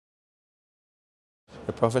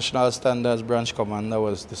The professional standards branch commander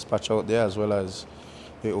was dispatched out there, as well as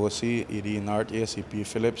the OC, ED North, ACP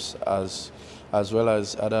Phillips, as well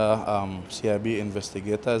as other CIB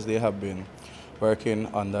investigators. They have been working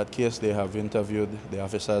on that case. They have interviewed the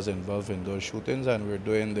officers involved in those shootings, and we're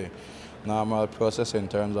doing the normal process in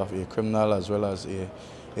terms of a criminal as well as a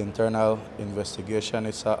internal investigation.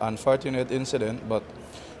 It's an unfortunate incident, but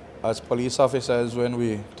as police officers, when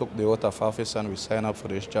we took the oath of office and we signed up for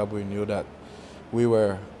this job, we knew that we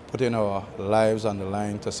were putting our lives on the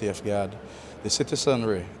line to safeguard the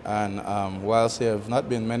citizenry. And whilst there have not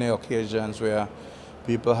been many occasions where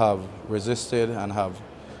people have resisted and have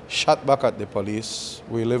shot back at the police,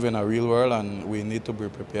 we live in a real world and we need to be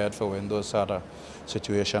prepared for when those sort of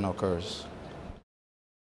situation occurs.